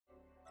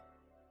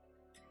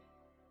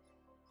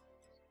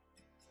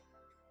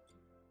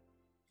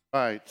All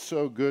right,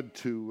 so good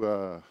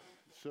to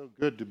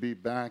be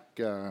back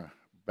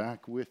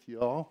with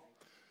y'all.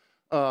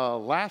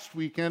 Last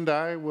weekend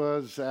I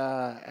was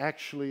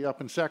actually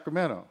up in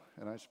Sacramento,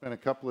 and I spent a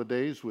couple of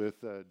days with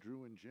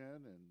Drew and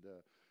Jen and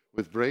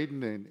with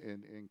Braden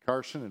and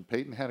Carson and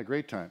Peyton. Had a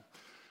great time.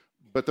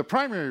 But the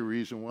primary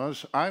reason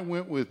was I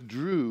went with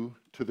Drew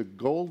to the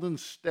Golden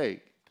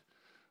State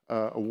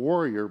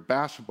Warrior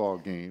basketball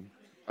game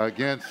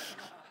against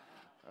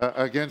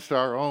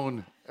our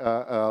own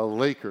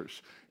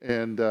Lakers.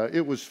 And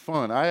it was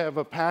fun. I have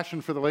a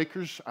passion for the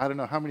Lakers. I don't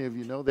know how many of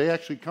you know. They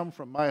actually come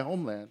from my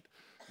homeland,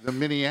 the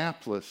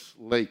Minneapolis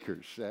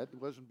Lakers. That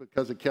wasn't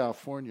because of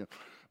California.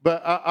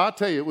 But I'll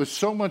tell you, it was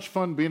so much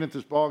fun being at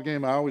this ball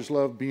game. I always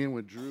loved being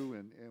with Drew,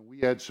 and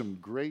we had some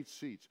great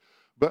seats.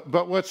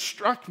 But what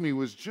struck me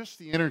was just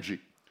the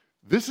energy.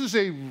 This is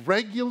a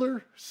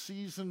regular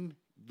season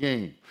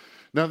game.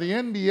 Now, the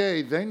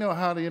NBA, they know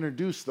how to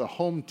introduce the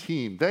home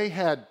team. They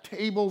had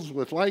tables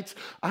with lights.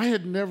 I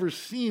had never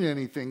seen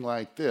anything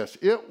like this.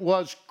 It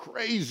was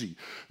crazy.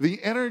 The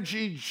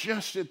energy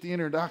just at the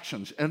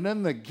introductions. And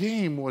then the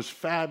game was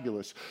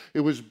fabulous.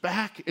 It was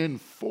back and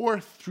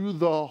forth through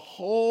the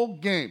whole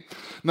game.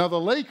 Now,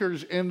 the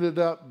Lakers ended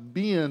up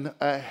being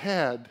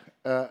ahead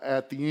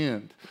at the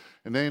end.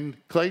 And then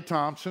Klay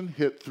Thompson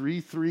hit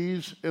 3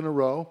 threes in a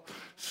row.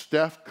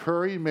 Steph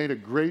Curry made a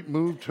great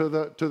move to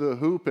the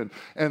hoop,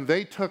 and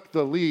they took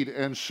the lead.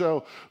 And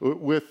so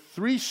with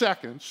 3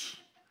 seconds,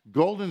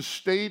 Golden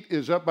State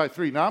is up by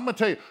 3. Now, I'm going to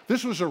tell you,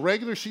 this was a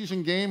regular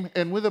season game,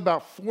 and with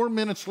about 4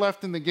 minutes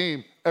left in the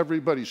game,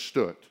 everybody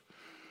stood.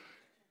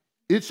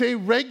 It's a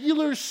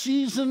regular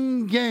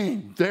season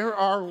game. There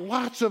are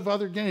lots of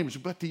other games,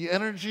 but the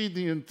energy,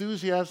 the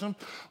enthusiasm.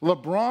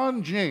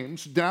 LeBron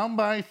James, down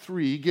by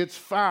 3, gets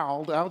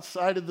fouled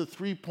outside of the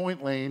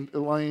three-point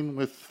lane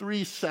with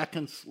 3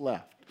 seconds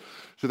left.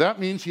 So that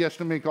means he has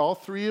to make all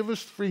 3 of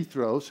his free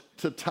throws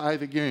to tie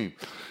the game.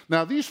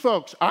 Now, these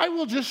folks, I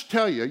will just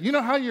tell you, you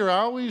know how you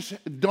always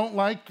don't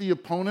like the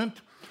opponent?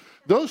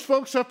 Those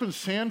folks up in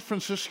San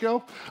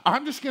Francisco,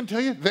 I'm just going to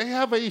tell you, they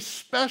have a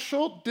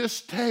special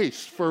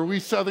distaste for we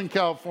Southern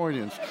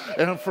Californians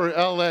and for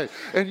LA.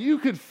 And you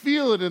could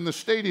feel it in the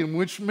stadium,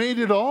 which made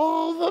it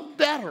all the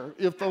better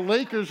if the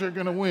Lakers are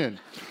going to win.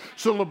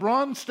 So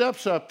LeBron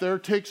steps up there,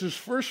 takes his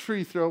first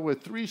free throw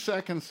with 3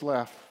 seconds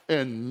left,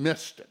 and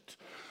missed it.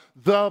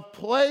 The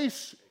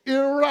place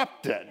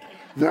erupted.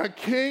 The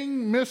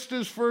King missed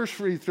his first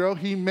free throw.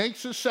 He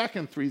makes his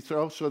second free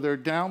throw, so they're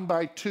down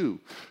by 2.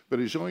 But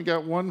he's only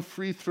got 1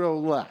 free throw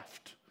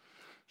left.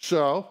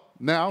 So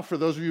now, for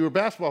those of you who are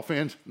basketball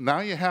fans,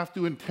 now you have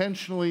to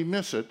intentionally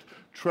miss it,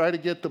 try to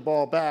get the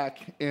ball back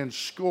and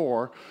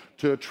score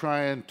to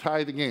try and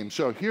tie the game.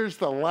 So here's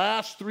the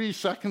last 3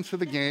 seconds of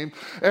the game.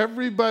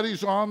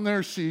 Everybody's on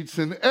their seats,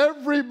 and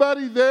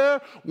everybody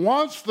there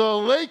wants the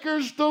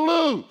Lakers to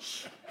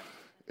lose,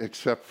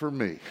 except for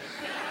me.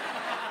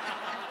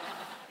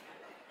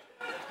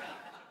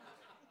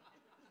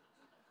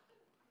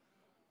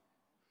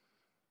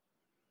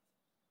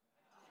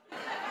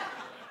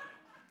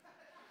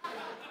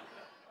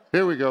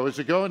 Here we go. Is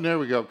it going? There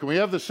we go. Can we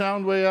have the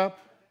sound way up?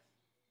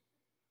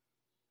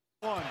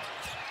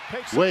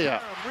 Way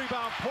up.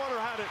 Rebound. Porter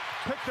had it.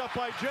 Picked up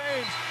by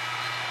James.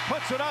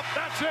 Puts it up.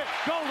 That's it.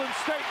 Golden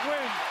State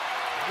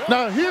wins.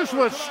 Now, here's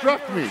what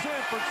struck me.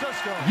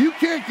 You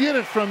can't get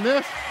it from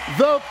this.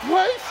 The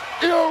place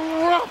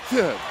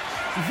erupted.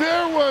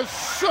 There was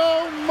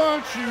so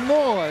much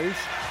noise.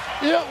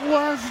 It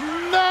was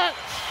nuts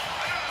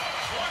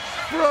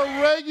for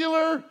a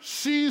regular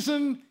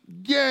season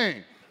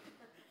game.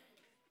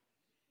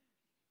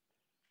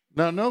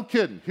 Now, no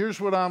kidding.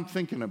 Here's what I'm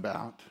thinking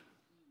about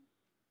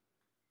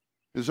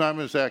as I'm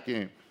at that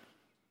game.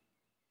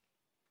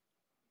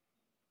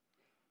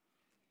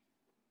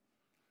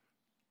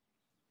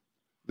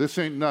 This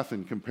ain't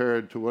nothing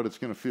compared to what it's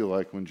going to feel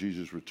like when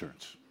Jesus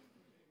returns.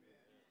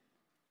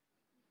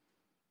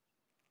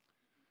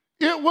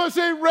 It was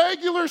a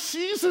regular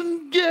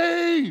season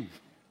game.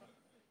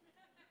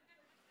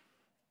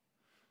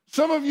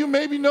 Some of you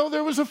maybe know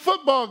there was a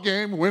football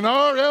game when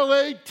our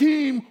LA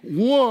team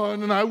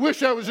won, and I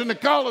wish I was in the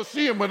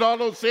Coliseum with all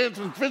those San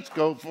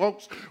Francisco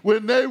folks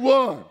when they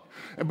won.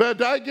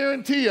 But I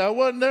guarantee you, I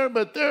wasn't there,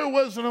 but there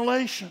was an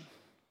elation.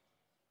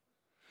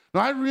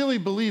 Now, I really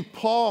believe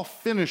Paul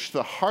finished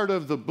the heart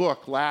of the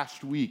book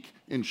last week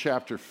in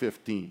chapter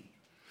 15.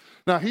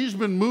 Now, he's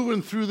been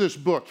moving through this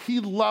book. He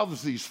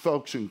loves these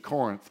folks in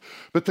Corinth,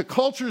 but the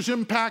culture's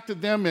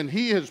impacted them, and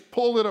he has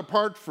pulled it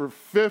apart for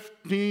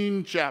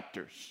 15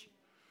 chapters.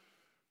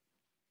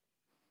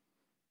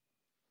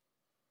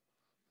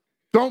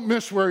 Don't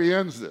miss where he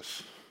ends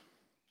this.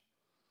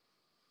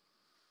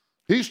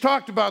 He's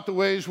talked about the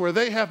ways where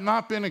they have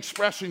not been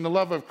expressing the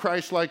love of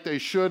Christ like they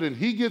should, and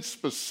he gets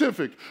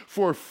specific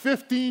for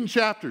 15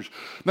 chapters.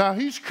 Now,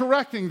 he's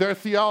correcting their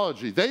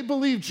theology. They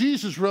believe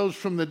Jesus rose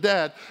from the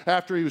dead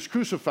after he was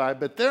crucified,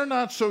 but they're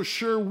not so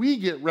sure we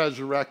get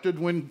resurrected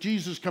when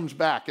Jesus comes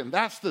back, and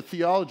that's the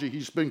theology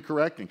he's been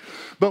correcting.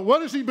 But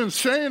what has he been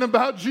saying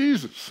about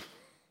Jesus?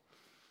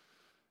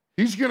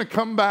 He's going to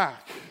come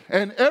back,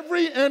 and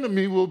every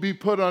enemy will be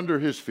put under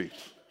his feet.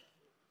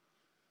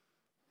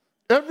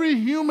 Every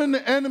human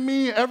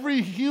enemy,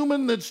 every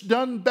human that's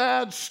done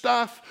bad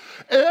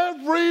stuff,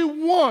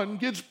 everyone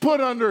gets put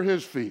under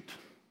his feet.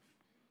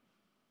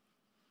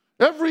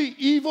 Every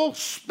evil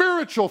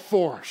spiritual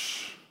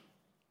force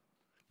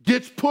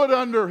gets put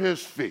under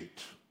his feet.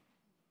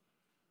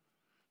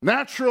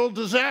 Natural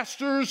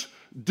disasters,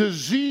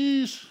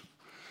 disease,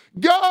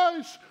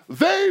 guys,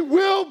 they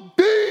will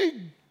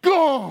be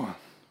gone.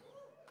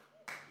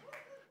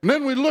 And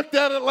then we looked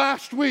at it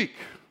last week.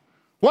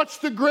 What's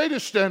the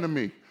greatest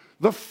enemy?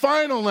 The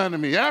final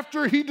enemy.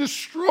 After he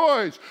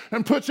destroys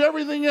and puts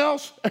everything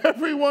else,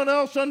 everyone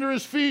else under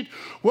his feet,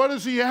 what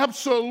does he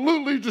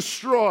absolutely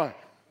destroy?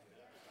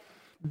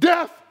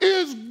 Death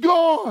is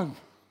gone.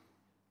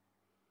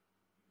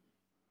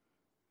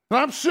 And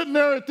I'm sitting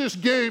there at this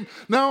game.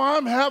 Now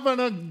I'm having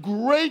a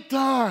great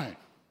time.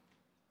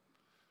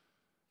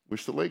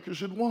 Wish the Lakers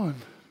had won.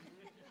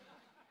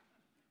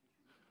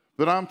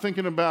 But I'm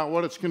thinking about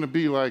what it's going to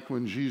be like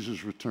when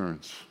Jesus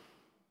returns.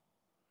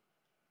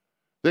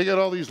 They got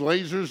all these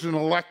lasers and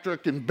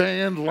electric and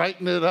band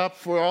lighting it up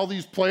for all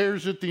these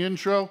players at the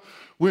intro.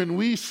 When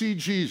we see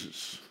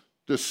Jesus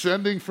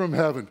descending from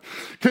heaven,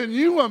 can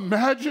you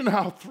imagine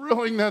how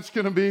thrilling that's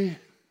going to be?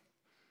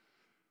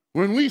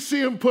 When we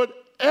see him put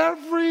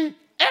every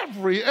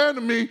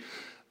enemy,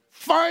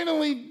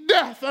 finally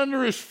death,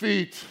 under his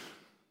feet.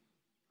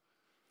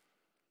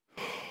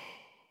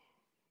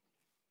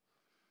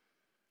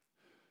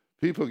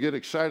 People get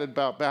excited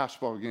about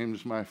basketball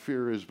games, my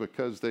fear is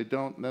because they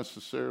don't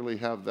necessarily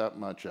have that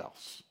much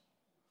else.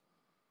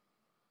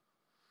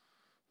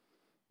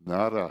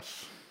 Not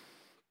us.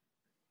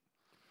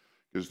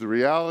 Because the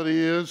reality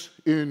is,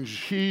 in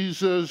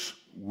Jesus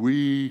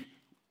we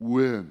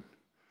win.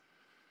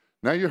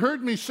 Now you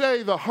heard me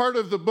say the heart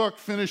of the book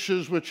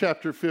finishes with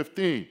chapter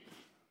 15.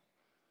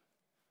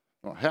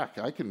 Well, heck,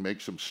 I can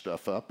make some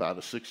stuff up out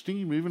of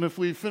 16, even if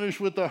we finish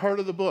with the heart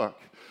of the book.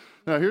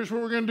 Now, here's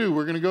what we're going to do.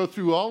 We're going to go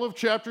through all of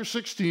chapter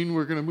 16.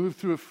 We're going to move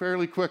through it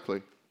fairly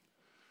quickly.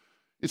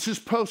 It's his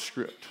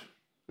postscript.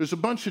 There's a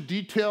bunch of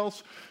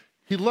details.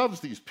 He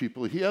loves these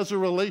people. He has a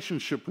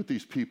relationship with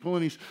these people,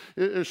 and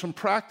there's some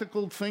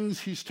practical things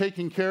he's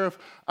taking care of,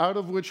 out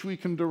of which we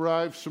can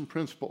derive some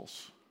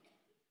principles.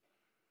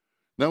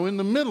 Now, in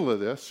the middle of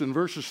this, in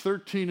verses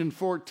 13 and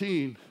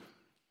 14,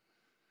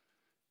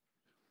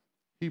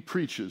 he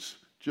preaches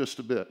just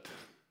a bit.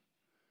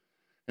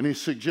 And he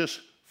suggests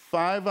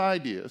 5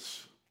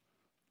 ideas.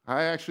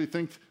 I actually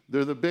think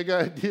they're the big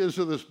ideas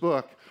of this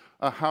book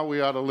of how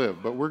we ought to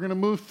live. But we're going to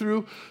move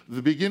through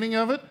the beginning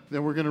of it,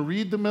 then we're going to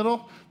read the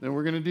middle, then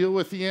we're going to deal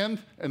with the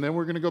end, and then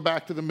we're going to go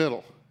back to the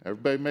middle.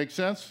 Everybody make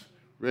sense?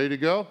 Ready to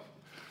go?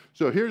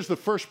 So here's the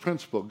first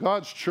principle.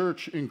 God's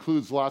church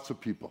includes lots of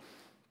people.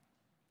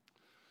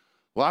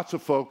 Lots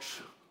of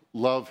folks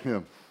love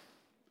him.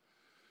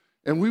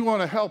 And we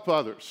want to help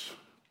others.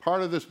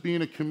 Part of this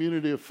being a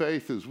community of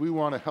faith is we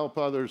want to help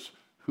others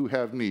who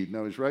have need.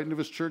 Now, he's writing to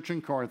his church in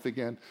Corinth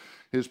again,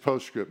 his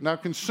postscript. Now,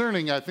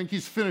 I think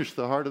he's finished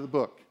the heart of the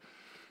book.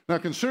 Now,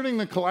 concerning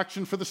the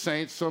collection for the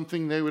saints,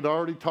 something they had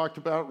already talked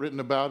about,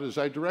 written about, is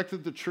I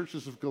directed the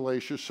churches of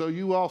Galatia, so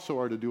you also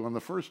are to do. On the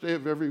first day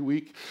of every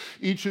week,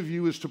 each of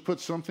you is to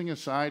put something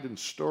aside and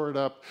store it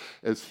up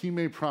as he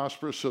may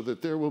prosper, so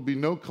that there will be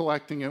no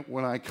collecting it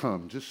when I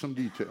come. Just some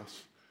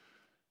details.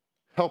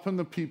 Helping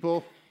the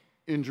people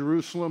in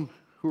Jerusalem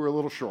who are a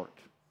little short.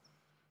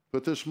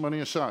 Put this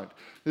money aside.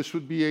 This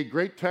would be a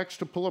great text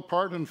to pull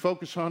apart and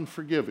focus on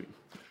forgiving,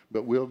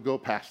 but we'll go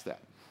past that.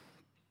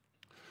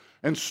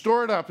 And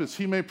store it up as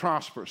he may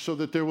prosper, so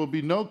that there will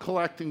be no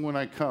collecting when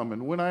I come.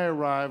 And when I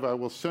arrive, I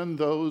will send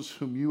those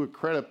whom you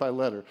accredit by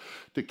letter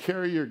to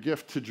carry your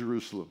gift to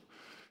Jerusalem.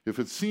 If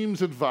it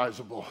seems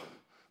advisable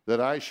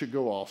that I should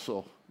go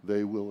also,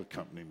 they will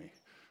accompany me.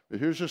 But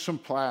here's just some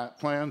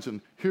plans, and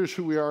here's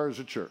who we are as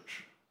a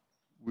church.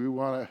 We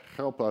want to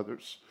help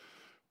others.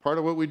 Part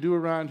of what we do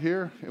around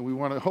here, and we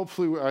want to,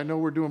 hopefully, I know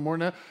we're doing more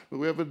now, but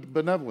we have a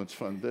benevolence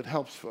fund that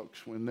helps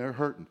folks when they're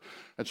hurting.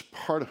 That's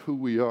part of who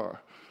we are.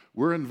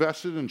 We're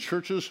invested in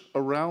churches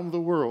around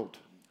the world,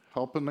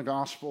 helping the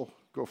gospel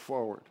go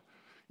forward.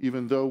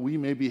 Even though we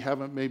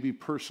haven't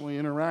personally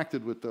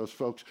interacted with those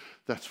folks,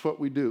 that's what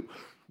we do.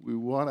 We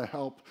want to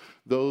help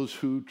those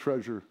who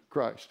treasure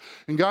Christ.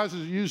 And God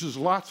uses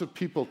lots of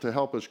people to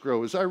help us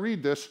grow. As I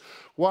read this,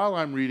 while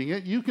I'm reading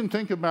it, you can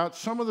think about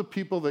some of the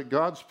people that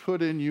God's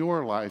put in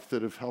your life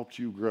that have helped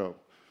you grow.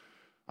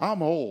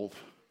 I'm old.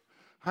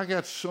 I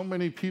got so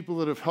many people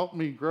that have helped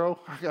me grow.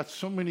 I got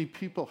so many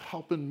people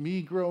helping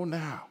me grow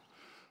now.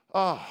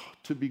 Oh,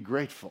 to be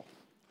grateful.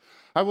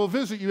 I will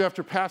visit you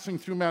after passing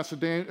through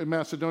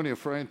Macedonia,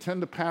 for I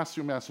intend to pass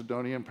through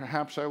Macedonia, and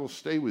perhaps I will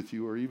stay with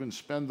you or even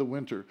spend the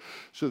winter,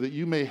 so that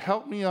you may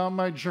help me on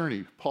my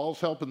journey.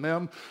 Paul's helping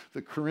them.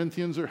 The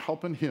Corinthians are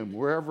helping him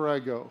wherever I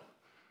go.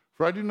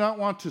 For I do not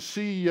want to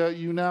see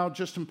you now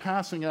just in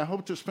passing. I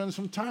hope to spend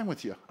some time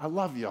with you. I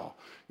love y'all,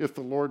 if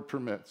the Lord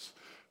permits.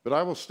 But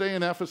I will stay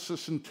in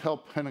Ephesus until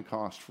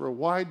Pentecost, for a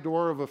wide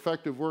door of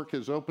effective work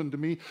has opened to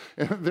me,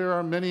 and there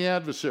are many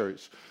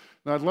adversaries.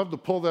 Now, I'd love to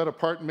pull that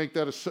apart and make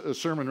that a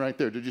sermon right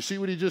there. Did you see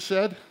what he just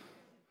said?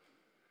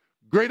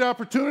 Great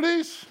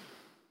opportunities,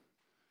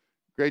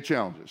 great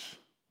challenges.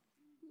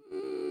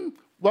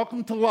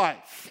 Welcome to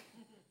life.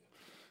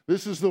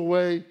 This is the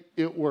way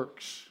it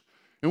works.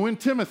 And when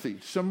Timothy,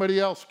 somebody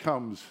else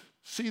comes,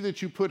 see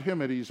that you put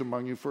him at ease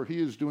among you, for he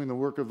is doing the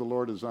work of the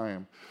Lord as I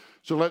am.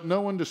 So let no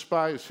one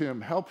despise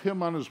him. Help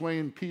him on his way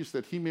in peace,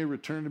 that he may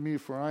return to me,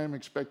 for I am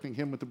expecting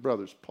him with the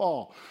brothers.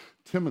 Paul,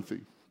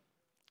 Timothy.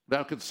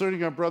 Now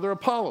concerning our brother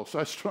Apollos,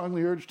 I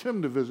strongly urged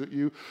him to visit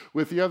you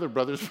with the other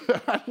brothers.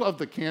 I love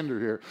the candor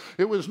here.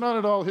 It was not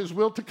at all his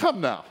will to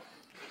come now.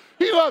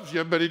 He loves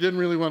you, but he didn't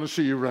really want to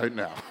see you right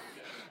now.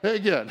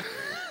 Again.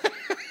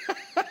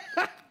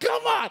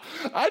 Come on.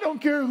 I don't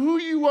care who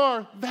you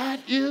are. That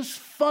is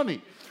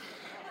funny.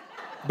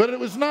 But it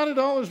was not at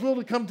all his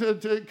will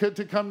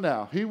to come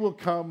now. He will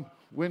come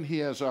when he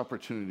has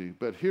opportunity.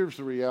 But here's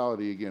the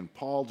reality again.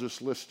 Paul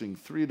just listing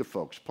three of the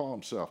folks, Paul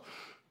himself,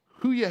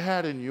 who you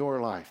had in your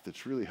life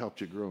that's really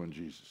helped you grow in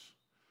Jesus.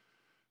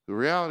 The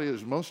reality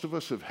is most of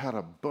us have had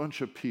a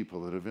bunch of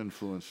people that have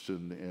influenced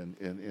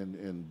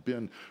and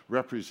been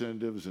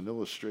representatives and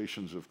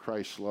illustrations of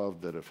Christ's love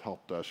that have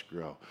helped us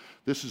grow.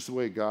 This is the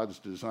way God's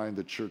designed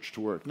the church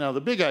to work. Now, the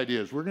big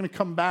idea is we're going to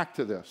come back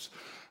to this.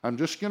 I'm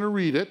just going to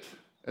read it,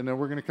 and then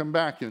we're going to come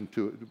back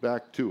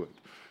to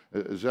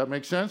it. Does that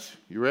make sense?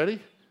 You ready?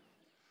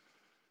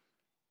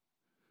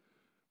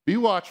 Be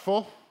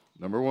watchful,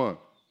 number one.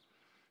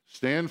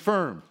 Stand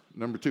firm,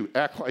 number two.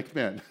 Act like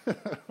men.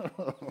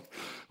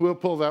 We'll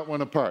pull that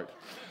one apart.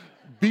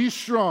 Be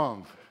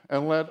strong,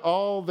 and let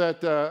all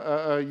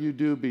that you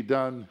do be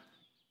done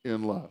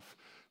in love.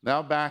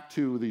 Now back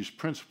to these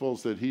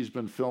principles that he's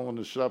been filling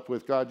us up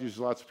with. God uses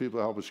lots of people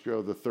to help us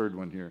grow. The third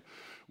one here.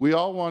 We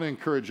all want to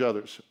encourage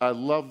others. I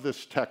love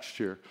this text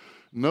here.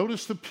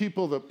 Notice the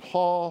people that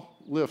Paul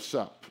lifts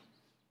up.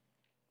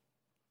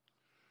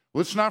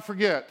 Let's not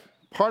forget,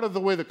 part of the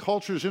way the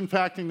culture is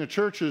impacting the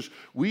church is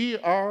we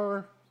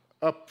are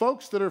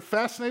folks that are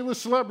fascinated with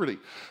celebrity.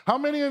 How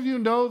many of you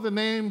know the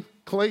name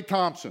Klay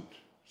Thompson?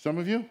 Some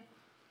of you?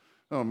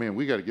 Oh man,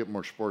 we got to get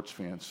more sports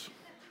fans.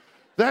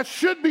 That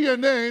should be a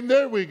name.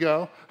 There we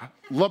go.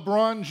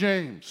 LeBron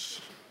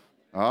James.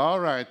 All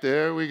right,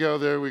 there we go,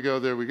 there we go,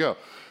 there we go.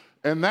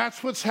 And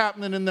that's what's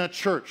happening in that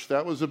church.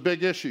 That was a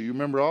big issue. You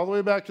remember all the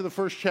way back to the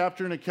first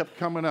chapter, and it kept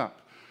coming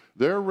up.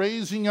 They're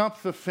raising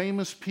up the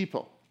famous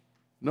people.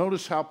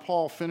 Notice how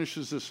Paul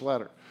finishes this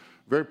letter.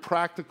 Very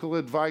practical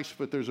advice,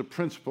 but there's a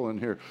principle in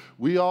here.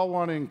 We all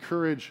want to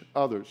encourage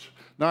others.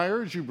 Now, I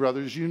urge you,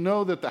 brothers, you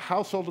know that the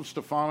household of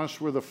Stephanas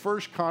were the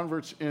first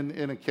converts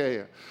in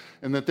Achaia,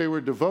 and that they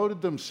were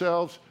devoted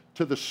themselves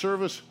to the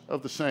service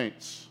of the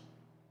saints.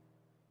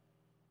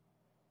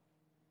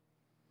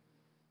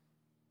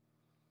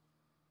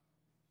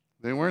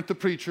 They weren't the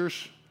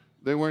preachers.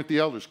 They weren't the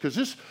elders. Because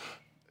this,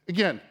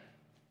 again,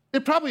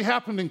 it probably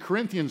happened in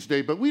Corinthians'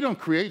 day, but we don't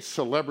create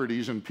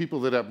celebrities and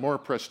people that have more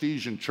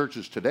prestige in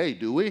churches today,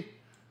 do we?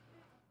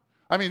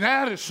 I mean,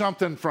 that is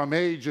something from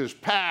ages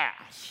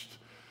past.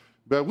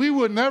 But we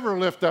would never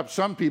lift up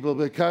some people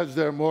because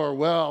they're more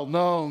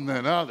well-known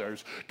than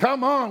others.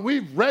 Come on,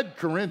 we've read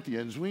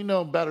Corinthians. We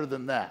know better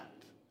than that.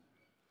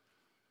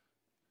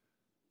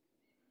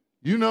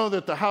 You know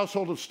that the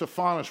household of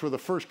Stephanas were the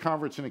first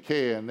converts in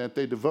Achaia and that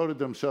they devoted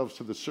themselves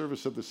to the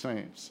service of the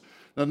saints.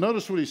 Now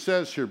notice what he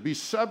says here, be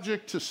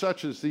subject to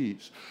such as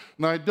these.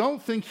 Now I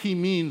don't think he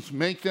means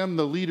make them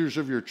the leaders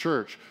of your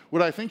church.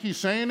 What I think he's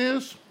saying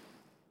is,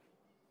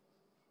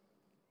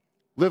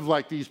 live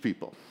like these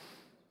people.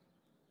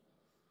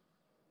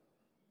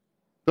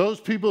 Those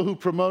people who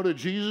promoted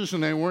Jesus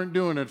and they weren't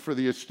doing it for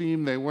the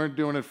esteem, they weren't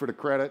doing it for the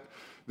credit.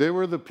 They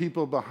were the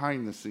people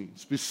behind the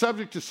scenes. Be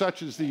subject to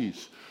such as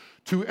these.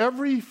 To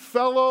every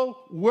fellow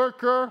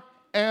worker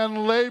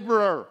and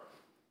laborer.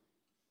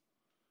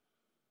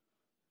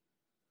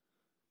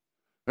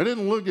 I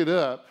didn't look it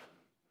up,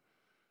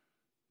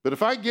 but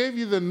if I gave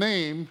you the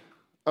name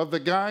of the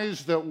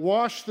guys that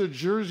wash the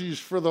jerseys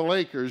for the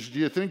Lakers, do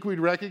you think we'd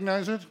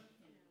recognize it?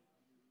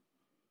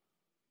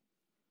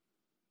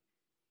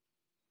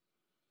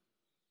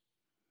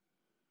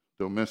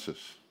 Don't miss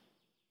us.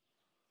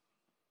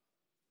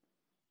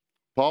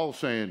 Paul's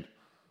saying,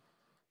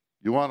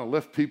 you want to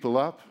lift people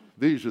up?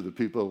 These are the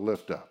people to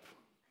lift up.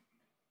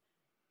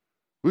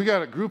 We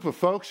got a group of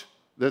folks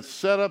that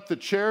set up the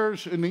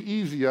chairs and the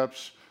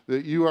easy-ups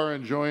that you are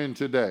enjoying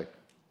today.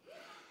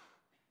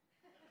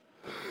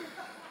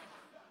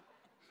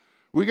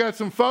 We got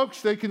some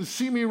folks, they can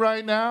see me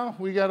right now.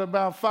 We got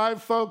about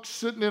 5 folks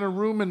sitting in a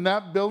room in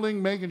that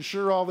building making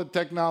sure all the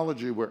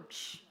technology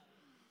works.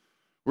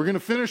 We're going to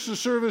finish the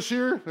service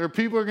here. There are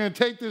people who are going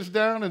to take this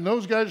down, and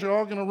those guys are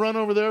all going to run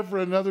over there for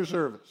another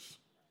service.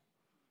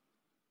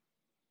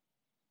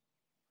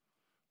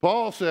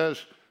 Paul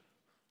says,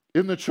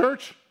 in the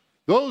church,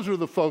 those are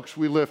the folks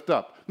we lift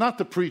up, not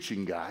the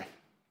preaching guy.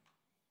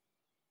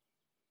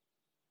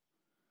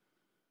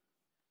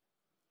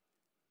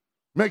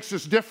 makes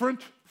us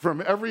different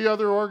from every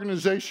other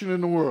organization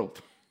in the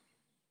world.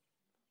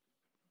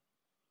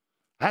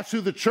 That's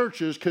who the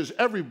church is, because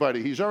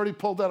everybody, he's already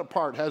pulled that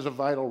apart, has a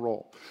vital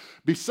role.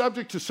 Be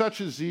subject to such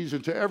as these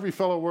and to every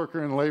fellow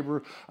worker and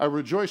laborer. I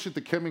rejoice at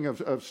the coming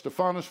of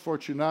Stephanas,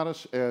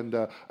 Fortunatus, and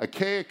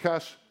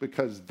Achaicus,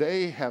 because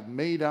they have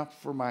made up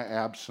for my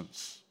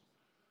absence.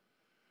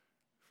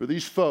 For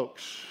these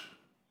folks,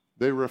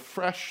 they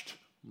refreshed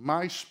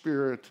my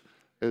spirit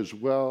as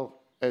well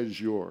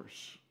as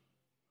yours.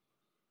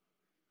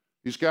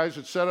 These guys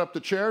that set up the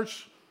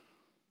chairs,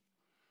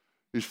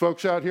 these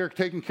folks out here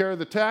taking care of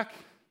the tech,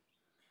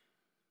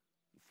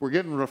 if we're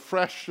getting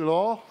refreshed at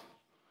all,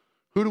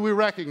 who do we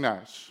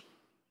recognize?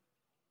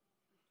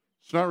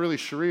 It's not really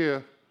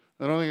Sharia.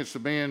 I don't think it's the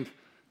band,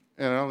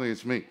 and I don't think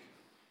it's me.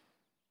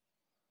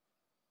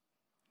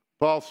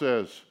 Paul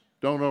says,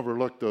 don't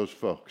overlook those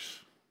folks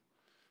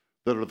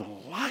that are the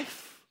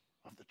life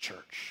of the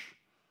church.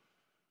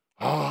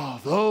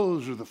 Oh,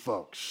 those are the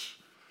folks.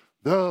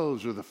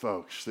 Those are the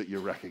folks that you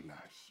recognize.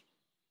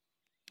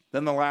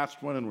 Then the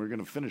last one, and we're going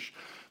to finish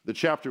the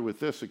chapter with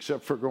this,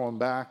 except for going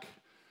back.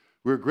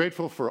 We're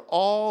grateful for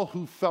all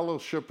who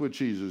fellowship with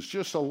Jesus.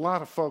 Just a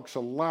lot of folks, a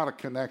lot of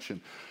connection.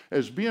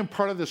 As being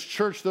part of this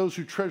church, those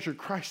who treasure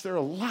Christ, there are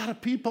a lot of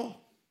people.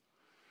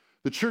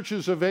 The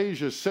churches of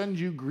Asia send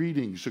you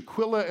greetings.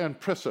 Aquila and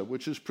Prisca,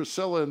 which is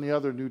Priscilla in the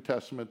other New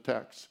Testament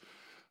texts,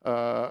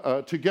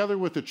 together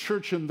with the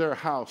church in their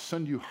house,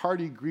 send you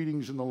hearty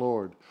greetings in the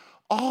Lord.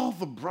 All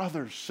the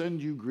brothers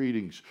send you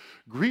greetings.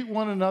 Greet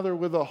one another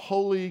with a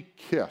holy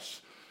kiss.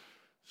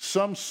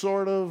 Some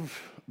sort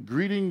of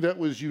greeting that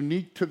was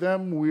unique to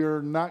them.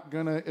 We're not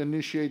going to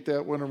initiate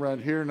that one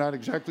around here. Not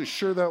exactly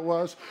sure that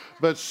was,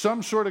 but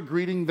some sort of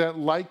greeting that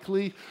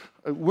likely,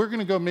 we're going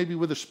to go maybe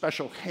with a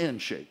special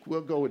handshake.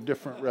 We'll go a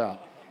different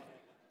route.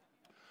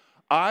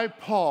 I,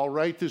 Paul,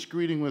 write this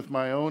greeting with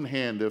my own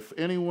hand. If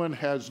anyone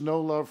has no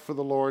love for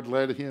the Lord,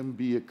 let him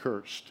be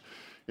accursed.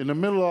 In the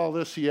middle of all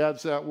this, he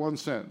adds that one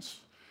sentence.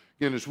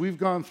 Again, as we've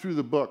gone through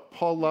the book,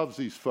 Paul loves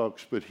these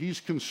folks, but he's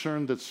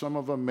concerned that some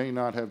of them may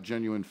not have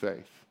genuine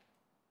faith.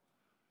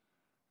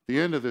 At the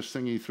end of this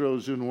thing, he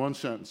throws in one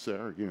sentence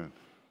there again.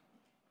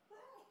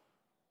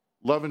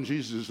 Loving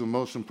Jesus is the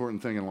most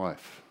important thing in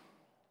life.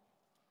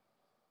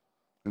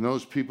 And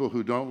those people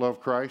who don't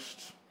love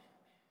Christ,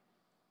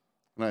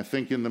 and I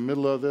think in the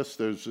middle of this,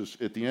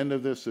 at the end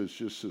of this, there's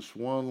just this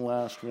one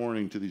last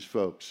warning to these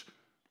folks.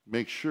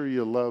 Make sure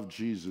you love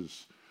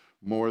Jesus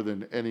more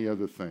than any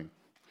other thing.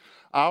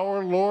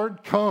 Our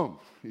Lord, come.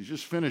 He's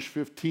just finished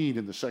 15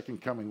 in the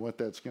second coming, what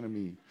that's going to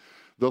mean.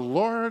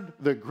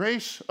 The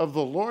grace of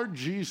the Lord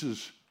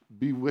Jesus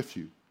be with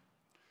you.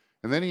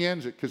 And then he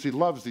ends it because he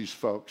loves these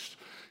folks.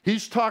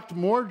 He's talked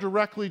more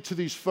directly to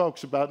these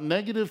folks about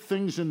negative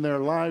things in their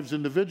lives,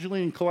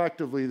 individually and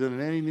collectively, than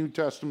in any New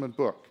Testament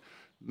book.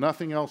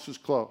 Nothing else is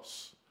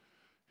close.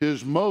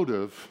 His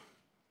motive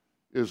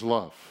is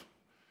love.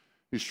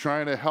 He's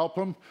trying to help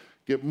them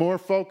get more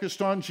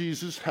focused on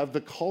Jesus, have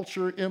the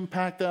culture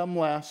impact them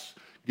less,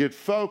 get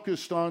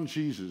focused on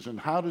Jesus. And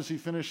how does he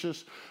finish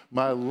this?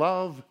 My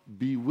love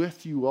be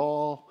with you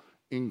all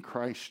in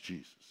Christ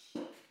Jesus.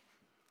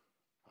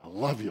 I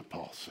love you,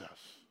 Paul says.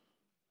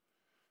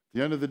 At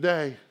the end of the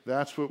day,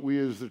 that's what we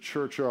as the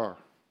church are.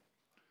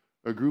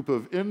 A group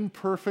of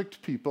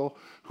imperfect people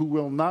who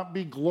will not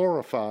be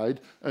glorified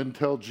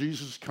until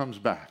Jesus comes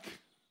back.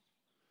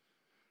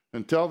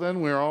 Until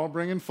then, we're all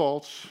bringing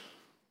faults,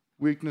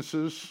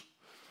 weaknesses,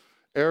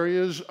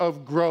 areas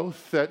of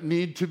growth that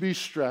need to be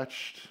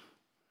stretched.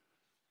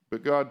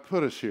 But God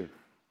put us here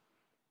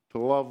to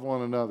love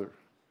one another,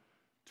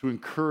 to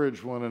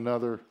encourage one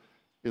another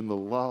in the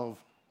love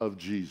of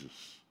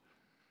Jesus.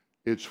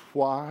 It's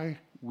why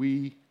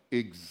we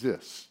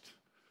exist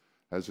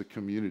as a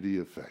community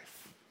of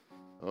faith.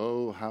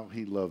 Oh, how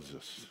he loves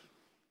us.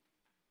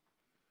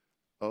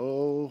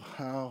 Oh,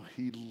 how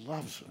he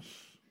loves us.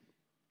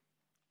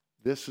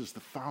 This is the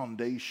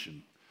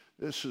foundation.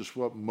 This is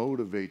what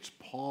motivates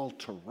Paul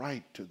to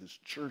write to this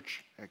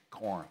church at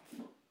Corinth.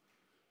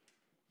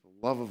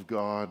 The love of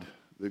God,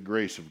 the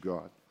grace of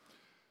God.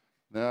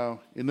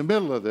 Now, in the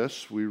middle of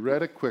this, we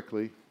read it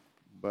quickly,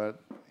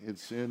 but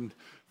it's in,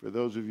 for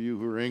those of you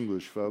who are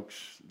English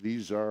folks,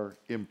 these are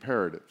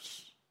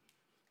imperatives.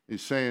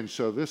 He's saying,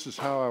 so this is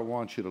how I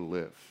want you to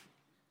live.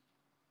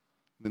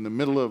 In the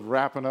middle of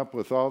wrapping up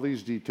with all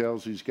these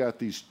details, he's got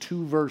these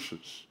two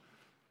verses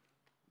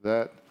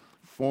that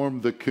form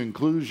the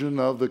conclusion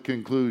of the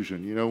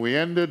conclusion. You know, we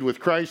ended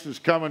with Christ is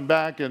coming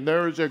back and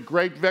there is a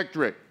great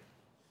victory.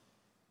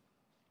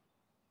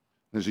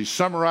 As he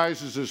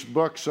summarizes this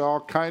book, so all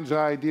kinds of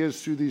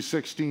ideas through these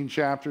 16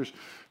 chapters,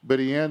 but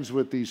he ends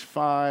with these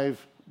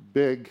 5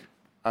 big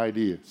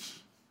ideas.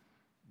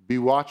 Be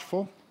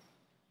watchful.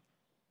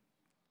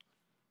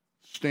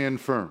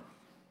 Stand firm.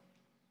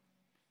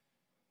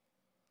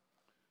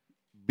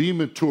 Be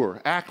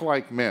mature. Act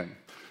like men.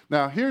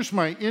 Now, here's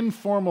my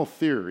informal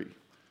theory.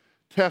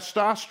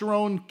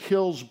 Testosterone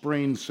kills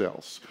brain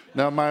cells.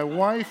 Now, my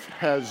wife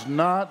has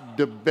not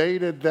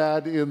debated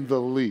that in the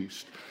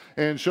least.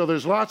 And so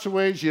there's lots of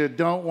ways you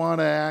don't want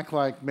to act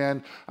like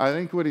men. I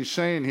think what he's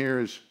saying here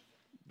is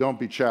don't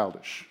be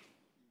childish.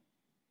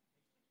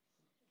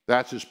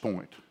 That's his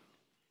point.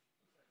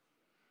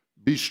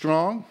 Be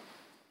strong.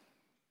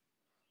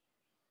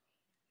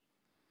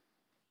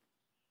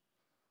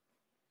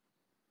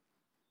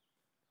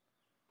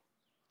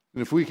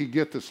 And if we could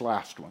get this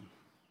last one,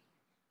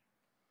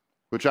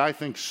 which I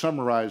think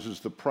summarizes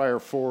the prior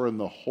four in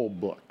the whole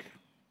book.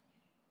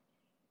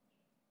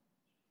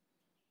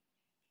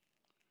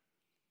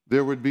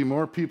 There would be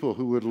more people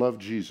who would love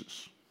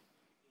Jesus.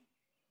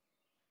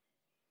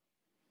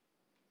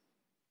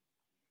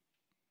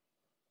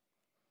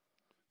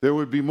 There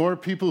would be more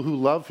people who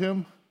love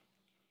him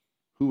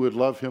who would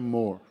love him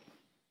more.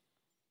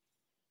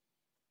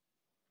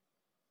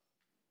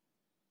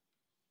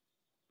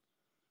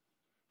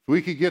 If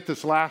we could get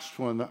this last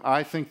one,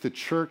 I think the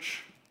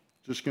church,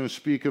 just going to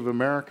speak of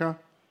America,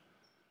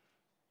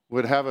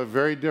 would have a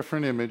very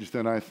different image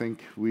than I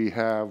think we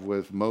have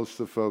with most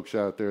of the folks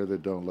out there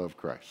that don't love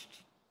Christ.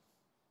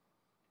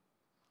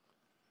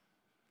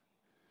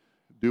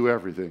 Do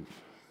everything.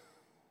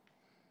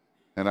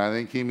 And I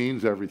think he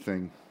means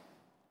everything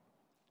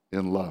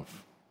in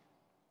love.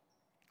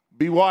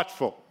 Be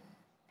watchful.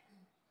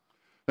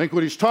 I think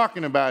what he's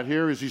talking about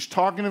here is he's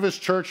talking of his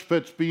church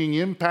that's being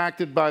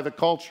impacted by the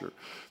culture.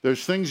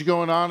 There's things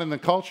going on in the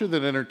culture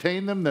that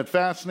entertain them, that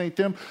fascinate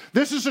them.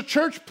 This is a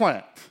church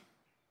plant.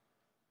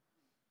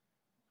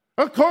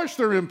 Of course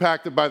they're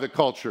impacted by the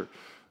culture.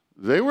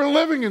 They were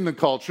living in the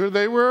culture.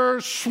 They were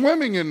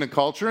swimming in the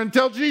culture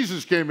until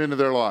Jesus came into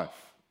their life.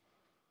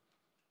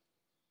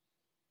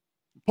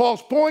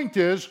 Paul's point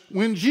is,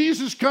 when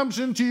Jesus comes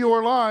into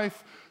your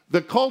life,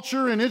 the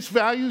culture and its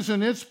values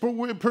and its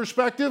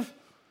perspective,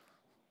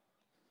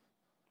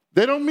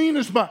 they don't mean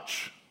as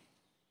much.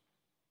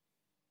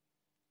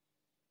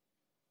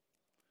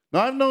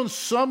 Now, I've known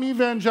some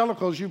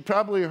evangelicals, you've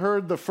probably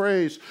heard the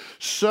phrase,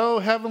 so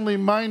heavenly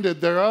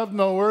minded, they're of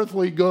no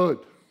earthly good.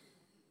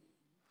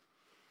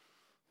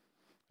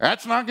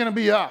 That's not going to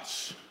be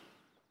us.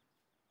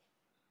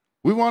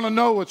 We want to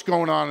know what's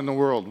going on in the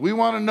world. We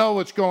want to know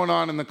what's going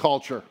on in the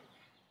culture.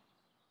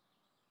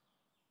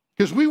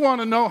 Because we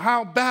want to know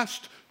how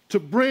best to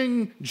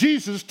bring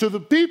Jesus to the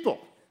people.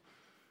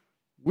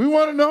 We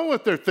want to know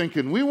what they're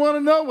thinking. We want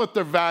to know what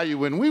they're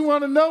valuing. We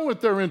want to know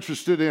what they're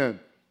interested in.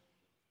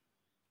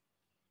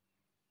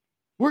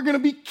 We're going to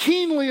be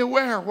keenly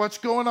aware of what's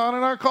going on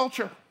in our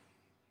culture.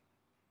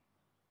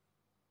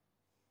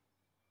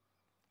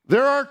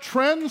 There are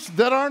trends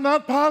that are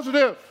not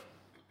positive.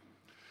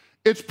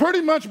 It's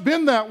pretty much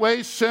been that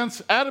way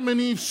since Adam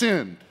and Eve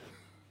sinned.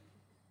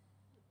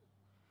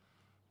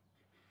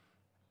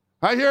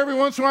 I hear every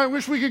once in a while, I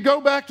wish we could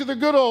go back to the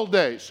good old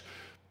days.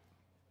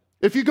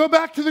 If you go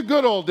back to the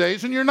good old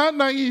days, and you're not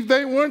naive,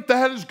 they weren't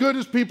that as good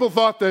as people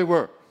thought they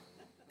were.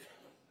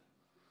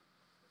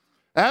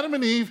 Adam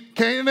and Eve,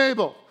 Cain and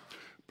Abel.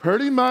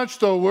 Pretty much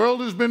the world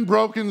has been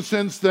broken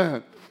since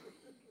then.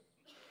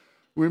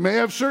 We may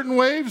have certain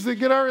waves that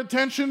get our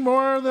attention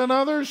more than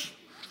others.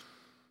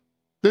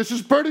 This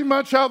is pretty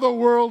much how the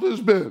world has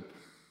been.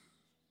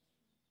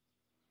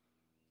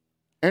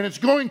 And it's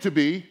going to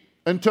be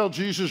until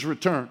Jesus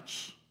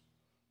returns.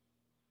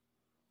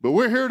 But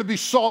we're here to be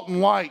salt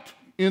and light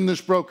in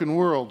this broken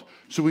world.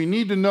 So we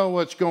need to know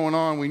what's going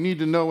on. We need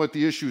to know what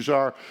the issues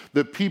are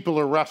that people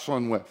are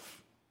wrestling with.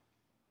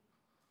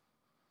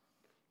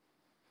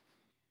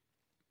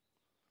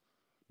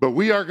 But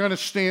we are going to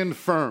stand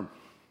firm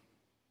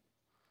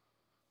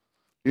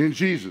in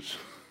Jesus.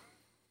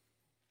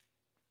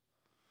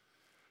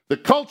 The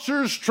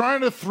culture's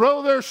trying to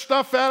throw their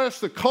stuff at us.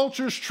 The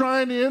culture's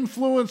trying to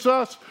influence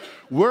us.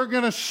 We're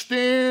going to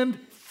stand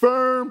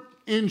firm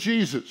in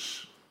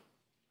Jesus.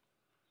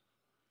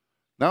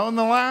 Now, in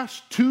the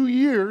last 2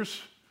 years,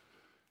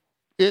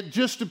 it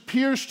just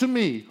appears to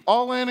me,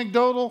 all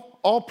anecdotal,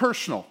 all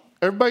personal.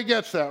 Everybody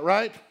gets that,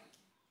 right?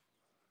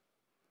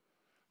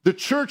 The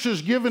church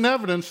has given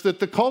evidence that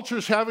the culture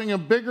is having a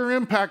bigger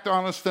impact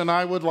on us than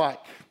I would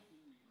like.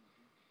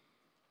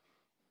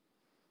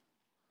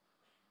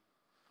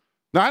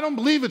 Now, I don't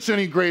believe it's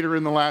any greater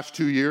in the last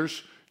 2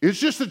 years. It's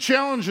just the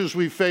challenges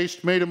we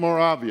faced made it more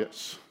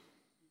obvious.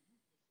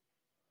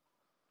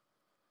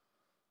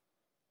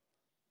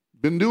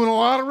 Been doing a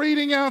lot of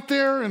reading out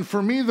there, and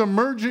for me, the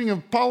merging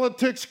of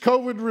politics,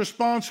 COVID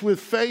response with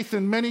faith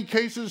in many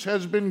cases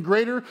has been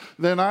greater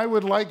than I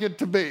would like it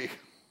to be.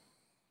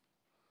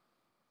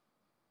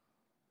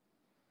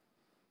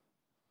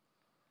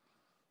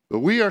 But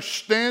we are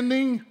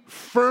standing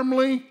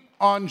firmly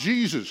on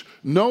Jesus,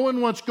 knowing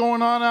what's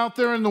going on out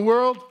there in the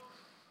world,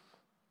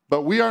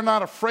 but we are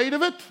not afraid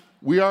of it.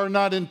 We are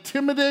not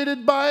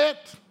intimidated by it.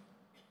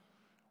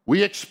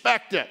 We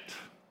expect it.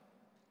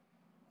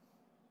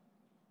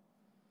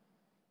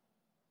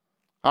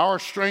 Our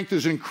strength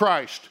is in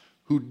Christ,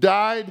 who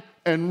died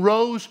and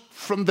rose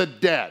from the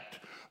dead.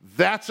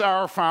 That's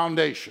our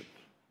foundation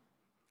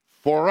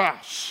for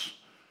us,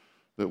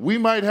 that we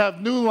might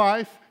have new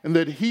life and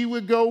that he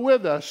would go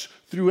with us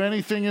through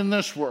anything in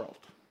this world.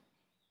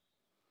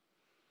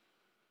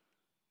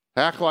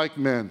 Act like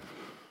men.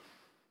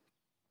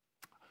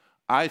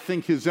 I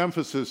think his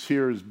emphasis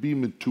here is be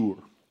mature.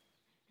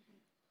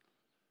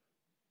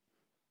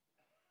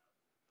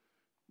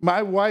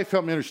 My wife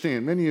helped me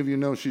understand. Many of you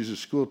know she's a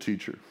school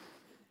teacher.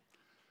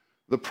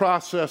 The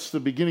process, the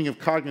beginning of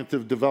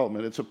cognitive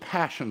development, it's a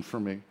passion for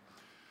me.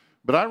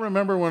 But I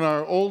remember when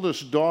our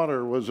oldest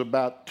daughter was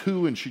about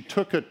 2 and she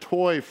took a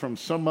toy from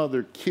some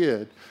other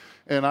kid,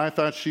 and I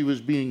thought she was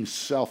being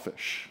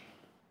selfish.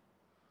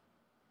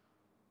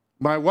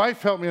 My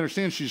wife helped me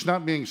understand she's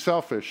not being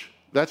selfish.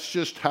 That's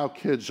just how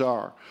kids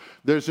are.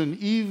 There's an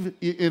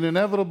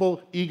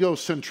inevitable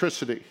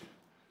egocentricity.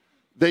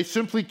 They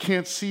simply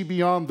can't see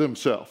beyond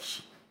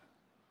themselves.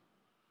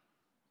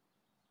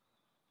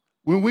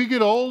 When we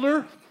get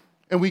older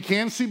and we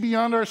can see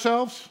beyond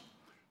ourselves,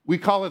 we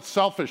call it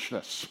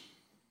selfishness.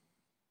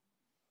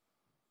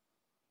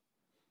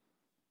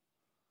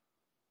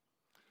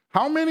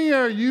 How many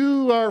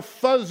are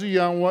fuzzy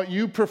on what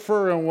you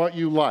prefer and what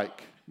you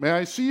like? May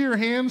I see your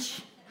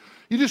hands?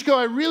 You just go,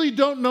 I really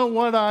don't know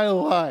what I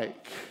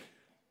like.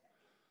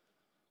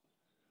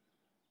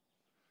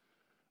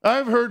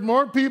 I've heard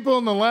more people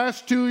in the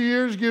last 2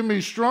 years give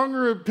me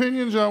stronger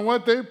opinions on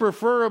what they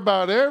prefer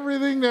about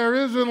everything there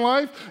is in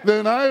life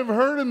than I've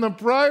heard in the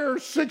prior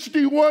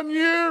 61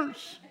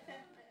 years.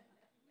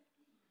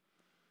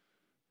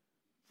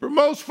 For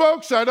most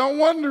folks, I don't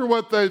wonder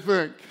what they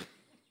think.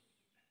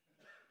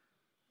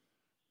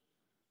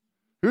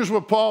 Here's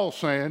what Paul's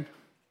saying.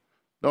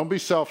 Don't be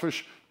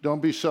selfish.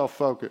 Don't be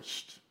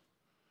self-focused.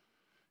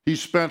 He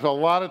spent a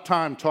lot of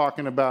time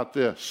talking about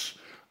this.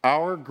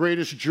 Our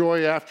greatest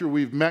joy after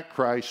we've met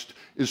Christ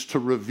is to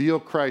reveal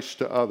Christ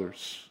to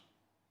others.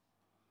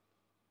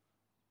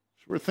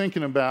 So we're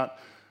thinking about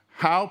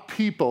how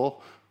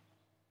people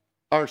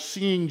are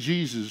seeing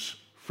Jesus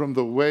from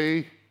the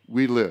way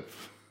we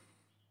live.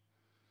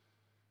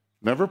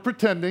 Never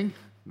pretending,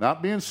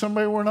 not being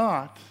somebody we're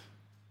not,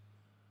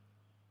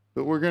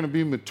 but we're going to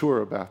be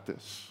mature about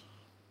this.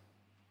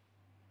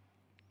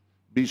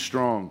 Be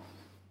strong.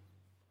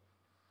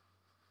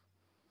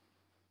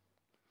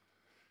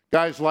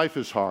 Guys, life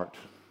is hard.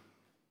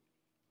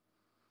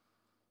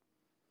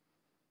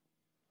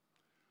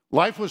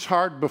 Life was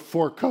hard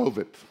before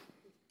COVID.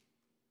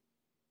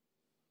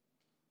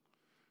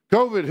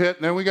 COVID hit,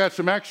 and then we got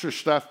some extra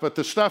stuff, but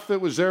the stuff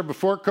that was there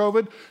before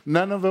COVID,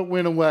 none of it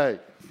went away.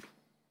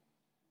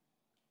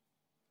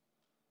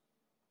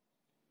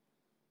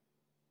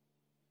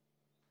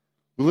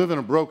 We live in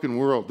a broken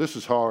world. This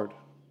is hard.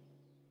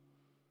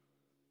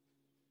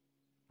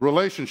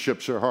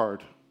 Relationships are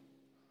hard.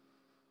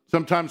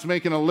 Sometimes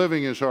making a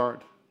living is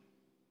hard.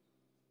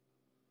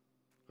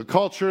 A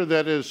culture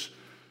that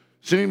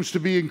seems to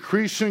be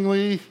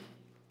increasingly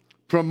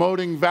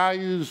promoting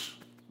values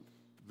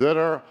that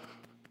are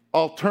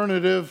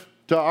alternative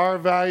to our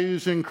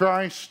values in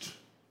Christ.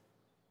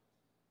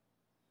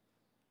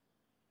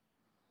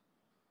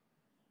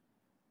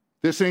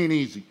 This ain't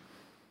easy.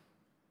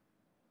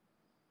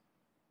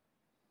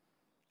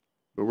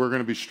 But we're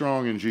going to be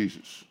strong in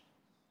Jesus.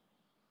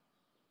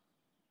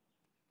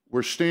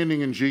 We're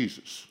standing in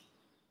Jesus.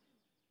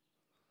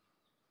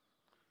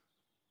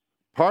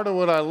 Part of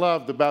what I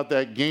loved about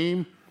that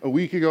game a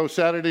week ago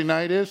Saturday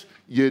night is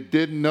you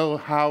didn't know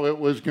how it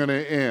was going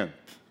to end.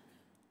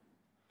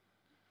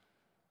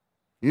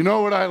 You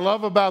know what I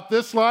love about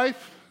this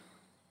life?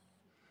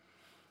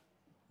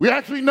 We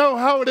actually know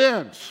how it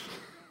ends.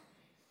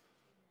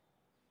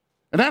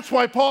 And that's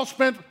why Paul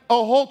spent a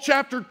whole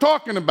chapter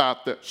talking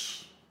about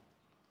this.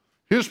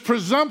 His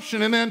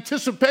presumption and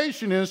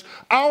anticipation is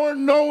our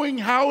knowing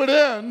how it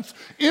ends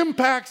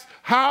impacts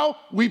how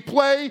we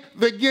play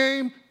the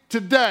game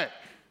today.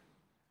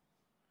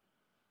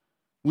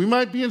 We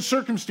might be in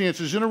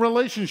circumstances, in a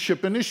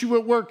relationship, an issue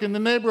at work, in the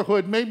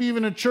neighborhood, maybe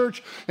even a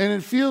church, and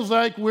it feels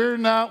like we're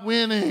not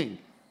winning.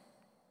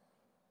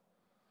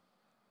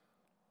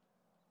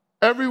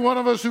 Every one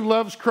of us who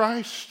loves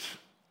Christ,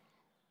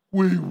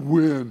 we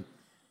win.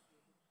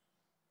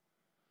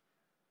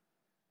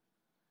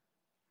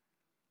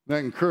 That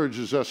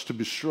encourages us to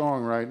be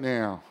strong right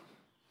now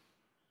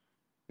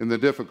in the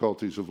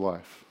difficulties of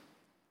life.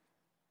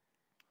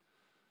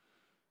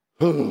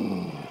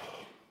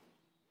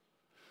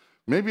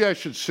 Maybe I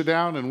should sit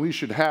down and we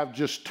should have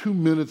just 2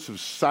 minutes of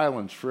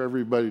silence for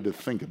everybody to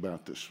think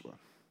about this one.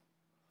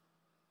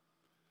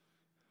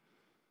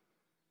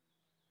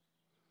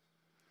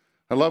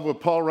 I love what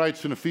Paul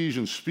writes in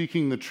Ephesians,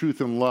 speaking the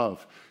truth in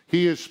love.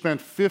 He has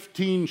spent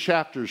 15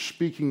 chapters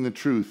speaking the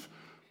truth.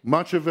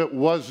 Much of it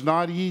was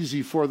not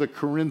easy for the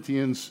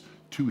Corinthians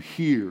to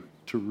hear,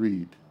 to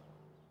read.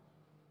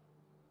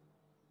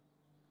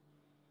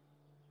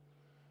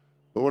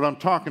 But what I'm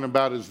talking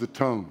about is the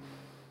tone.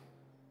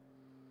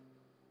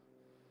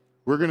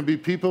 We're going to be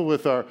people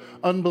with our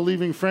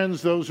unbelieving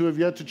friends, those who have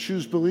yet to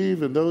choose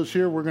believe, and those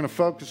here, we're going to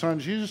focus on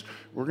Jesus.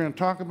 We're going to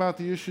talk about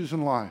the issues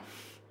in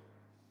life.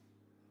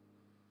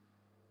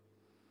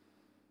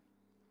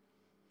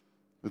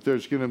 But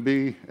there's going to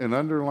be an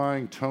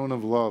underlying tone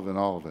of love in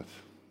all of it.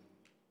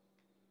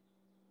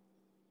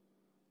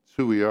 It's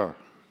who we are.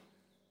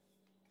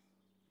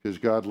 because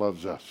God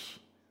loves us.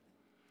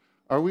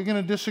 Are we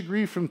going to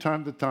disagree from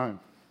time to time?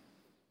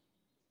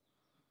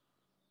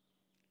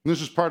 And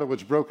this is part of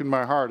what's broken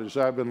my heart as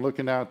I've been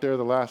looking out there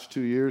the last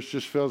 2 years.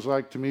 Just feels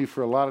like to me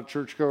for a lot of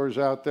churchgoers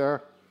out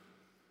there,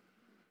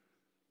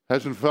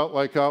 hasn't felt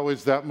like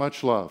always that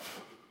much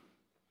love.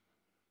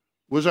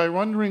 Was I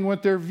wondering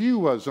what their view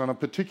was on a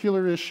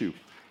particular issue?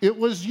 It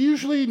was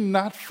usually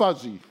not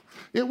fuzzy.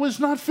 It was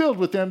not filled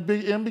with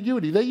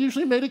ambiguity. They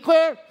usually made it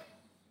clear.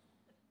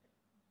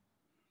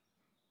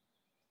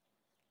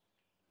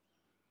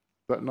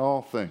 But in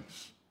all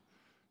things,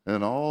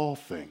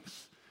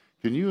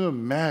 can you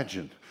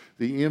imagine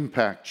the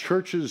impact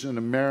churches in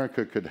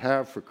America could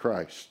have for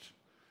Christ?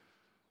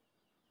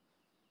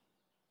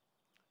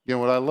 Again,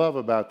 what I love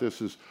about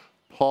this is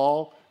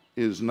Paul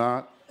is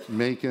not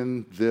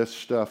making this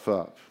stuff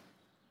up.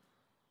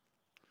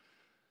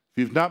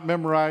 If you've not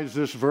memorized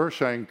this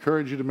verse, I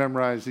encourage you to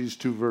memorize these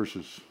 2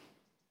 verses.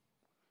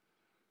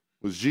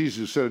 It was Jesus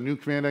who said, "A new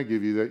command I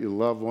give you, that you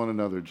love one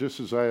another. Just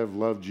as I have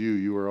loved you,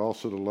 you are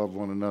also to love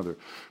one another.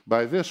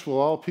 By this will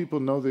all people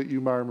know that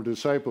you are my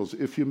disciples,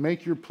 if you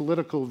make your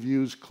political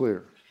views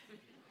clear."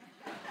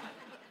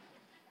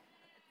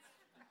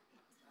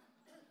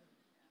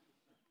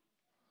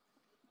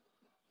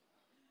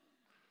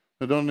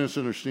 Now, don't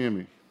misunderstand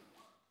me.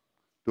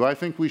 Do I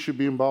think we should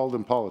be involved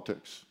in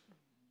politics?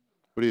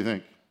 What do you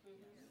think?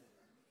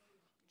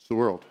 It's the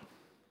world.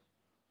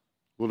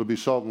 Will it be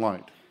salt and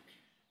light?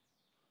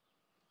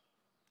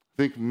 I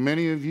think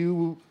many of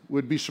you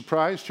would be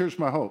surprised. Here's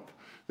my hope,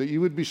 that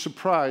you would be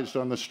surprised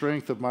on the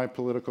strength of my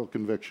political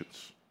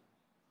convictions.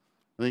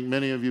 I think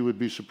many of you would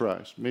be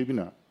surprised. Maybe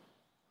not.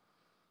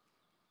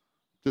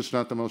 It's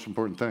not the most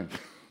important thing.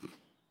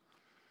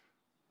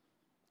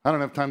 I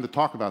don't have time to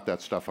talk about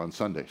that stuff on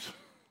Sundays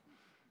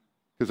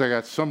because I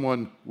got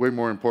someone way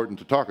more important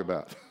to talk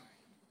about.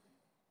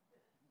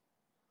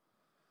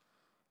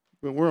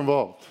 But we're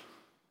involved.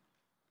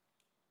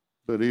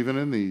 But even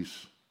in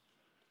these,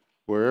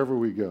 wherever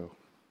we go,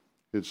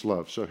 it's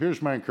love. So here's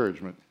my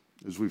encouragement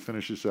as we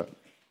finish this up.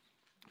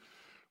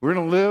 We're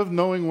going to live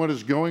knowing what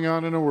is going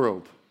on in the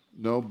world,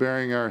 no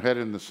burying our head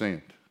in the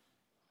sand.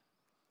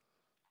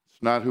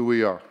 It's not who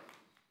we are.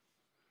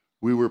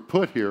 We were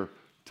put here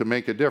to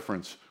make a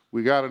difference.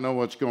 We got to know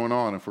what's going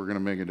on if we're going to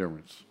make a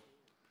difference.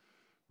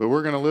 But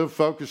we're going to live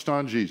focused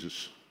on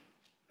Jesus.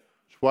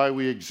 That's why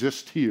we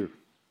exist here,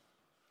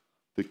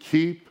 to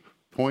keep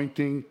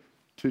pointing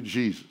to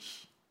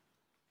Jesus.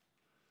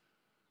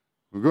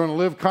 We're going to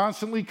live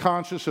constantly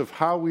conscious of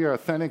how we are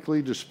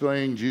authentically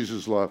displaying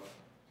Jesus' love.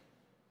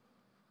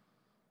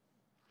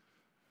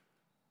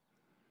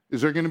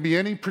 Is there going to be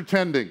any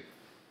pretending?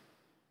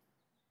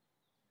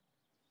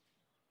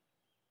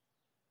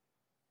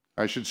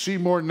 I should see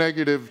more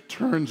negative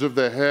turns of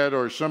the head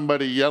or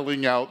somebody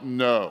yelling out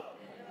no.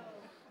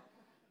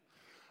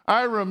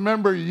 I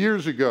remember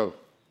years ago,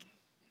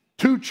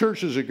 2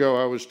 churches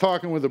ago, I was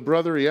talking with a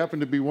brother. He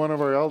happened to be one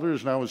of our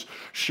elders, and I was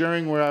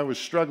sharing where I was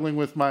struggling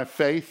with my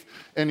faith.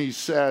 And he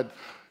said,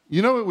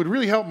 "You know, it would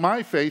really help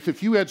my faith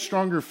if you had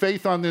stronger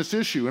faith on this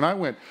issue." And I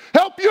went,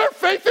 "Help your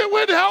faith, it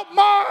would help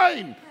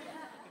mine."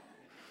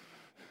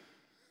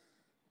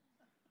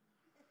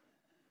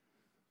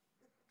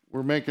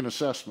 We're making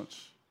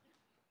assessments,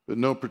 but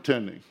no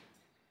pretending.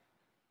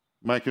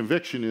 My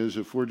conviction is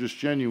if we're just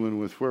genuine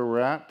with where we're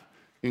at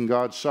in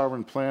God's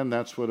sovereign plan,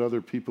 that's what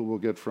other people will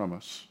get from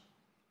us.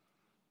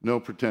 No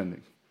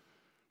pretending.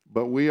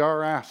 But we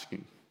are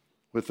asking,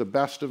 with the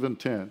best of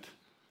intent,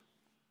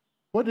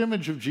 what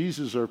image of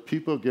Jesus are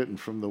people getting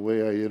from the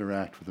way I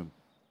interact with them?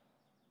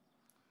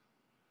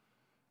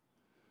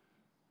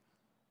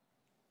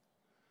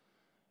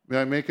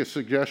 May I make a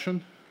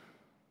suggestion?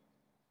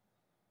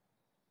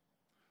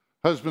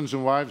 Husbands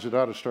and wives, it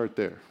ought to start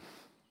there.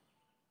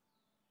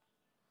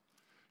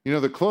 You know,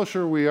 the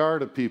closer we are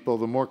to people,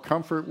 the more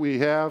comfort we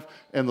have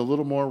and the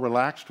little more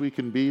relaxed we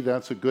can be.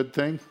 That's a good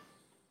thing.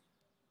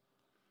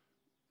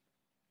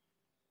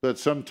 But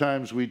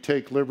sometimes we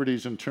take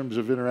liberties in terms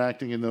of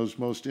interacting in those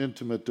most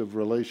intimate of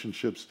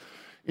relationships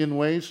in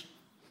ways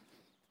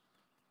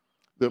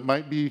that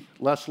might be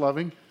less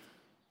loving.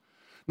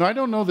 Now, I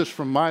don't know this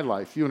from my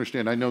life. You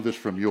understand, I know this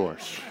from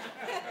yours.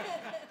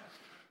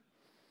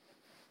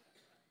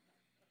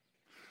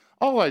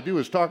 All I do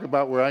is talk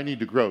about where I need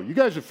to grow. You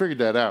guys have figured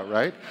that out,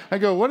 right? I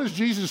go, what is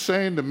Jesus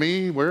saying to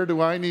me? Where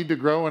do I need to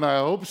grow? And I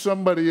hope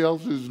somebody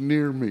else is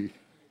near me.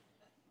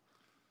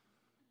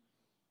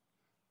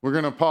 We're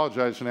going to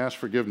apologize and ask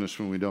forgiveness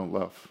when we don't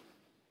love.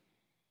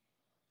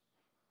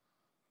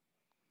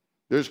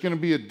 There's going to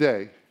be a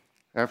day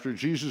after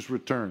Jesus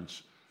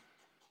returns.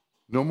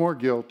 No more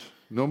guilt,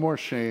 no more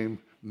shame,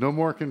 no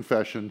more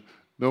confession,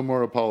 no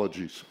more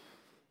apologies.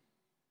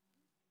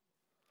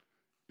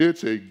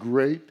 It's a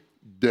great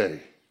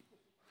day.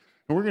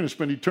 And we're going to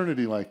spend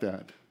eternity like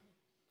that.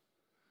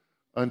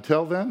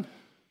 Until then,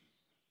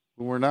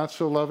 when we're not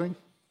so loving,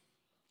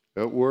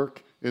 at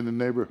work, in the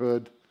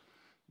neighborhood,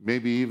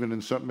 maybe even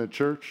in something at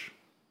church,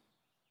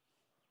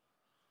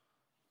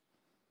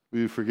 will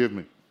you forgive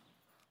me?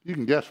 You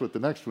can guess what the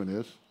next one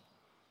is.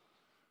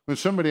 When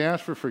somebody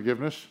asks for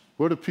forgiveness,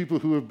 what do people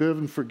who have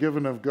been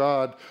forgiven of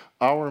God,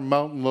 our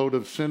mountain load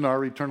of sin,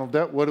 our eternal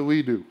debt, what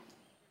do?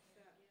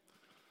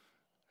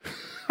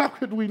 How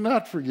could we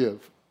not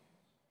forgive?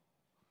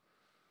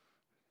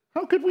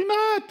 How could we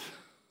not?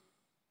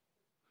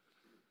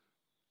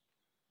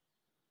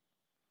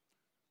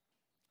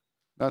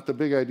 Not the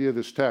big idea of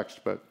this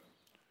text, but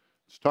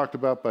it's talked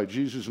about by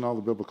Jesus and all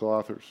the biblical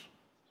authors.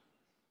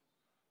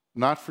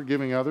 Not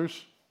forgiving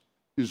others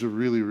is a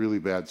really, really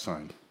bad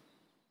sign.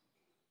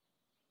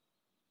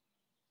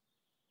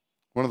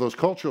 One of those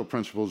cultural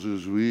principles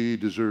is we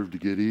deserve to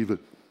get even.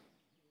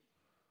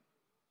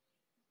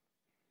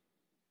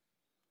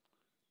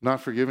 Not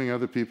forgiving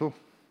other people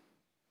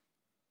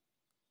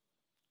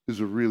is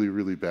a really,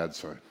 really bad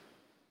sign.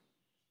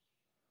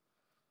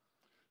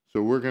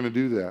 So we're going to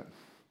do that.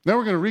 Now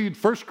we're going to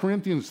read 1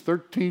 Corinthians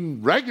 13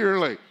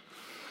 regularly.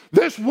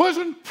 This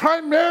wasn't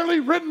primarily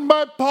written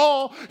by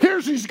Paul.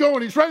 He's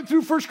going. He's writing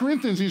through 1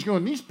 Corinthians. He's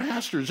going, these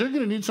pastors, they're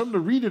going to need something to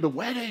read at a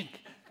wedding.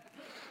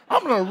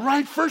 I'm going to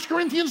write 1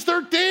 Corinthians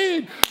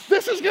 13.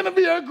 This is going to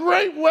be a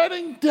great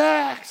wedding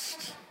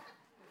text.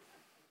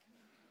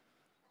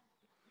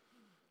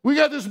 We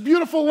got this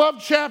beautiful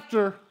love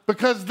chapter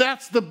because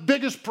that's the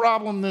biggest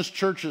problem this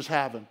church is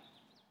having.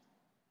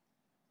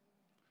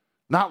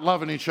 Not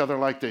loving each other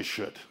like they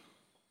should.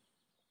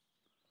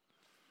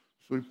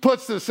 So he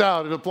puts this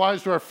out. It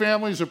applies to our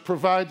families. It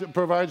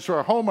provides to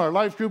our home, our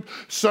life group,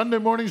 Sunday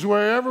mornings,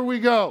 wherever we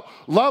go.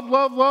 Love,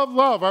 love, love,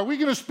 love. Are we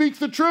going to speak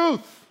the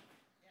truth?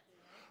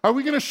 Are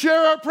we going to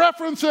share our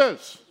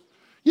preferences?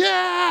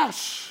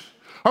 Yes.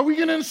 Are we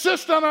going to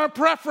insist on our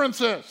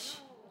preferences?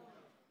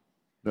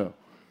 No.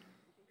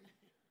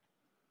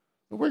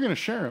 But we're going to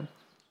share them.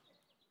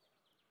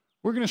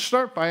 We're going to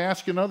start by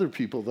asking other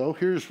people, though.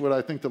 Here's what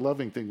I think the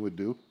loving thing would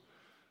do.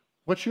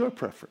 What's your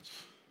preference?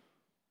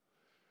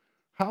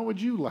 How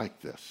would you like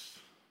this?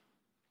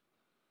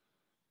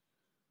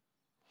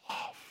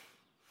 Love.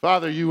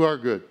 Father, you are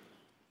good.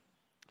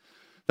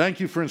 Thank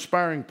you for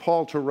inspiring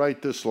Paul to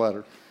write this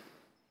letter.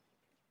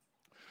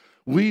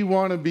 We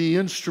want to be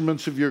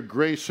instruments of your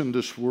grace in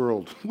this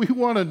world. We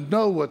want to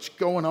know what's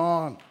going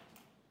on.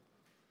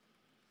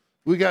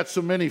 We got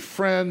so many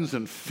friends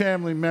and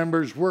family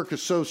members, work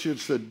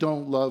associates that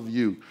don't love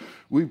you.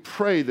 We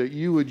pray that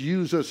you would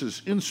use us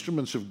as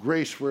instruments of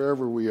grace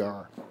wherever we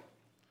are.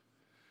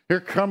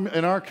 Here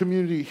in our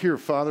community here,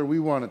 Father, we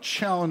want to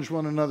challenge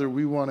one another.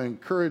 We want to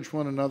encourage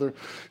one another.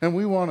 And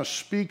we want to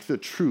speak the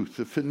truth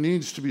if it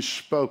needs to be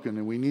spoken.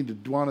 And we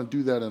want to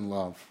do that in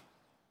love.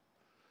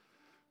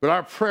 But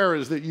our prayer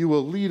is that you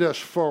will lead us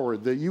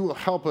forward, that you will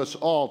help us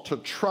all to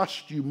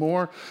trust you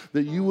more,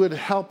 that you would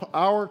help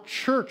our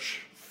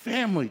church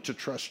family to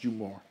trust you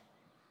more.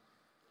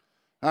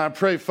 I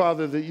pray,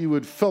 Father, that you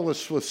would fill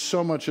us with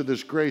so much of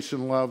this grace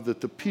and love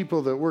that the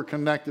people that we're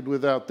connected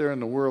with out there in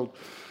the world,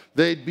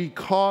 they'd be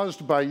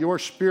caused by your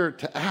Spirit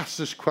to ask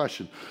this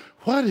question.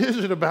 What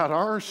is it about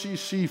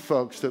RCC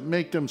folks that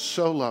make them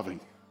so loving?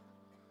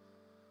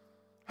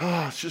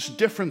 It's just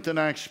different than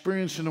I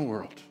experience in the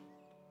world.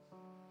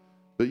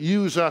 But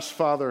use us,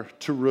 Father,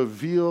 to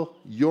reveal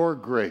your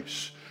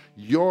grace,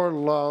 your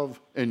love,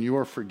 and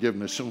your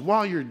forgiveness. And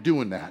while you're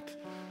doing that,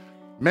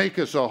 make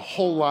us a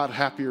whole lot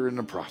happier in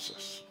the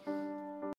process.